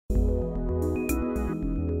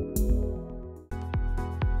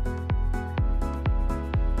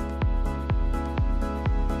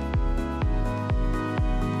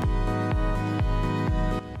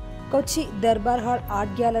Kochi Darbar hall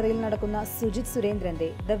art ഗ്യാലറിയിൽ നടക്കുന്ന സുജിത് സുരേന്ദ്രന്റെ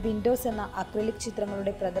the Windows എന്ന അക്രിലിക്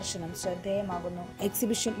ചിത്രങ്ങളുടെ പ്രദർശനം ശ്രദ്ധേയമാകുന്നു.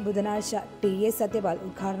 എക്സിബിഷൻ ബുധനാഴ്ച ടി.എ. സത്യപാൽ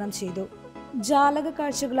ഉദ്ഘാടനം ചെയ്തു. ജാലക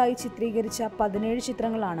കാഴ്ചകളായി ചിത്രീകരിച്ച 17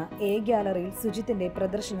 ചിത്രങ്ങളാണ് എ ഗ്യാലറിയിൽ സുജിത്തിന്റെ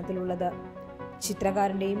പ്രദർശനത്തിലുള്ളത്.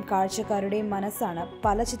 ചിത്രകാരന്റെയും കാഴ്ചക്കാരുടെയും മനസ്സാണ്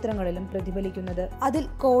പല ചിത്രങ്ങളിലും പ്രതിഫലിക്കുന്നത്. അതിൽ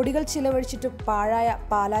കോടികൾ ചിലവഴിച്ചിട്ടും പാഴായ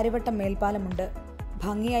പാലാരിവട്ടം മേൽപ്പാലമുണ്ട്.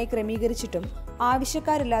 ഭംഗിയായി ക്രമീകരിച്ചിട്ടും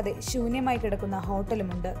ആവശ്യക്കാരില്ലാതെ ശൂന്യമായി കിടക്കുന്ന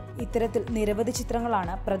ഹോട്ടലുമുണ്ട്. ഇത്തരത്തിൽ നിരവധി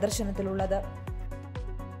ചിത്രങ്ങളാണ് പ്രദർശനത്തിലുള്ളത്.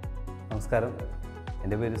 നമസ്കാരം,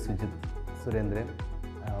 എൻ്റെ പേര് സുജിത് സുരേന്ദ്രൻ.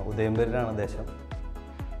 ഉദയംപേരിലാണ് ദേശം.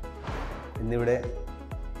 ഇന്നിവിടെ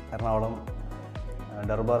എറണാകുളം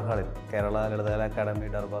ഡർബാർ ഹാളിൽ, കേരള ലളിതകലാ അക്കാദമി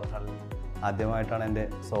ഡർബാർ ഹാളിൽ ആദ്യമായിട്ടാണ് എൻ്റെ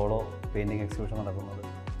സോളോ പെയിൻറ്റിങ് എക്സിബിഷൻ നടക്കുന്നത്.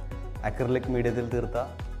 അക്രിലിക് മീഡിയത്തിൽ തീർത്ത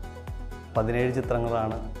 17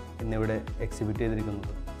 ചിത്രങ്ങളാണ് ഇന്നിവിടെ എക്സിബിറ്റ്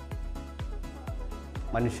ചെയ്തിരിക്കുന്നത്.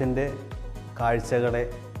 മനുഷ്യൻ്റെ കാഴ്ചകളെ,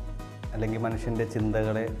 അല്ലെങ്കിൽ മനുഷ്യൻ്റെ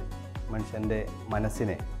ചിന്തകളെ, മനുഷ്യൻ്റെ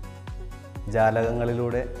മനസ്സിനെ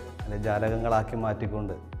ജാലകങ്ങളിലൂടെ അല്ലെങ്കിൽ ജാലകങ്ങളാക്കി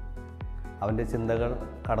മാറ്റിക്കൊണ്ട് അവൻ്റെ ചിന്തകൾ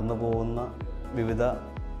കടന്നു പോകുന്ന വിവിധ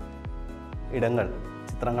ഇടങ്ങൾ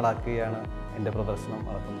ചിത്രങ്ങളാക്കിയാണ് എൻ്റെ പ്രദർശനം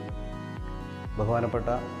നടക്കുന്നത്. ബഹുമാനപ്പെട്ട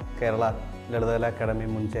കേരള ലളിതകലാ അക്കാദമി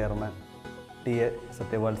മുൻ ചെയർമാൻ ടി.എ.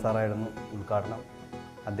 സത്യപാൽ സാറായിരുന്നു ഉദ്ഘാടനം.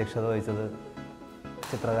 അധ്യക്ഷത വഹിച്ചത്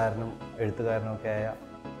ചിത്രകാരനും എഴുത്തുകാരനുമൊക്കെ ആയ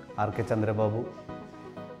RK. Chandrababu,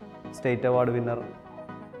 state award winner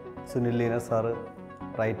Sunil Leena sir,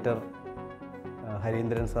 writer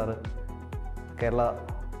Harindran sir, Kerala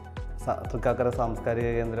Thrikkakara സാംസ്കാരിക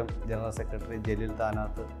കേന്ദ്രം ജനറൽ സെക്രട്ടറി ജലീൽ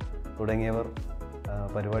താനാത്ത് തുടങ്ങിയവർ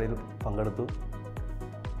പരിപാടിയിൽ പങ്കെടുത്തു.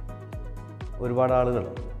 ഒരുപാട് ആളുകൾ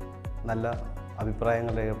നല്ല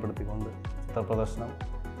അഭിപ്രായങ്ങൾ രേഖപ്പെടുത്തിക്കൊണ്ട് ചിത്രപ്രദർശനം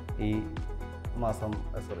ഈ മാസം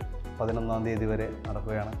 11-ാം തീയതി വരെ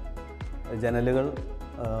നടക്കുകയാണ്. ജനലുകൾ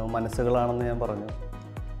മനസ്സുകളാണെന്ന് ഞാൻ പറഞ്ഞു.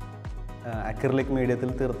 അക്രിലിക് മീഡിയത്തിൽ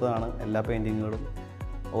തീർത്തതാണ് എല്ലാ പെയിൻറ്റിങ്ങുകളും.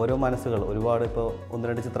 ഓരോ മനസ്സുകൾ, ഒരുപാട് ഇപ്പോൾ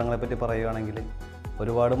 1-2 ചിത്രങ്ങളെപ്പറ്റി പറയുകയാണെങ്കിൽ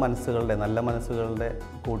ഒരുപാട് മനസ്സുകളുടെ, നല്ല മനസ്സുകളുടെ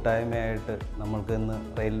കൂട്ടായ്മയായിട്ട് നമ്മൾക്ക് ഇന്ന്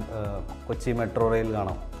കൊച്ചി മെട്രോ റെയിൽ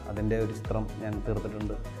കാണാം. അതിൻ്റെ ഒരു ചിത്രം ഞാൻ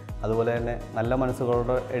തീർത്തിട്ടുണ്ട്. അതുപോലെ തന്നെ നല്ല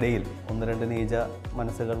മനസ്സുകളുടെ ഇടയിൽ 1-2 നീച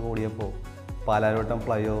മനസ്സുകൾ കൂടിയപ്പോൾ പാലാരിവട്ടം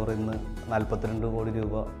ഫ്ലൈ ഓവർ ഇന്ന് 42 കോടി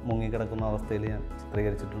രൂപ മുങ്ങിക്കിടക്കുന്ന അവസ്ഥയിൽ ഞാൻ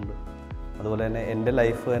ചിത്രീകരിച്ചിട്ടുണ്ട്. അതുപോലെ തന്നെ എൻ്റെ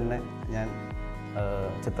ലൈഫ് തന്നെ ഞാൻ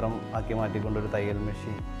ചിത്രം ആക്കി മാറ്റിക്കൊണ്ടൊരു തയ്യൽ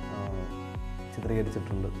മെഷീൻ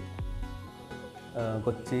ചിത്രീകരിച്ചിട്ടുണ്ട്.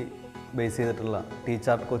 കൊച്ചി ബേസ് ചെയ്തിട്ടുള്ള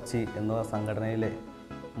ടീച്ചർ കൊച്ചി എന്ന സംഘടനയിലെ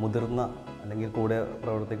മുതിർന്ന അല്ലെങ്കിൽ കൂടെ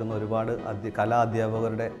പ്രവർത്തിക്കുന്ന ഒരുപാട് കലാ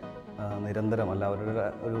അധ്യാപകരുടെ നിരന്തരം അല്ല അവരുടെ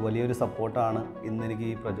ഒരു വലിയൊരു സപ്പോർട്ടാണ് ഇന്ന് എനിക്ക്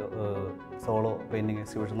ഈ സോളോ പെയിൻറ്റിങ്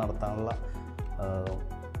എക്സിബിഷൻ നടത്താനുള്ള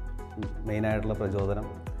മെയിനായിട്ടുള്ള പ്രചോദനം.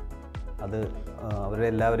 അത് അവരെ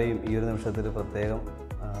എല്ലാവരെയും ഈ ഒരു നിമിഷത്തിൽ പ്രത്യേകം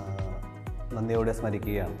നന്ദിയോടെ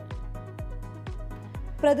സ്മരിക്കുകയാണ്.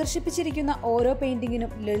 പ്രദർശിപ്പിച്ചിരിക്കുന്ന ഓരോ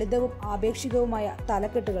പെയിന്റിങ്ങിനും ലളിതവും ആപേക്ഷികവുമായ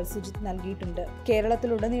തലക്കെട്ടുകൾ സുജിത് നൽകിയിട്ടുണ്ട്.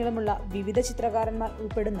 കേരളത്തിലുടനീളമുള്ള വിവിധ ചിത്രകാരന്മാർ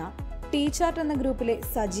ഉൾപ്പെടുന്ന ടീ ചാർട്ട് എന്ന ഗ്രൂപ്പിലെ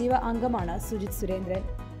സജീവ അംഗമാണ് സുജിത് സുരേന്ദ്രൻ.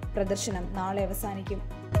 പ്രദർശനം നാളെ അവസാനിക്കും.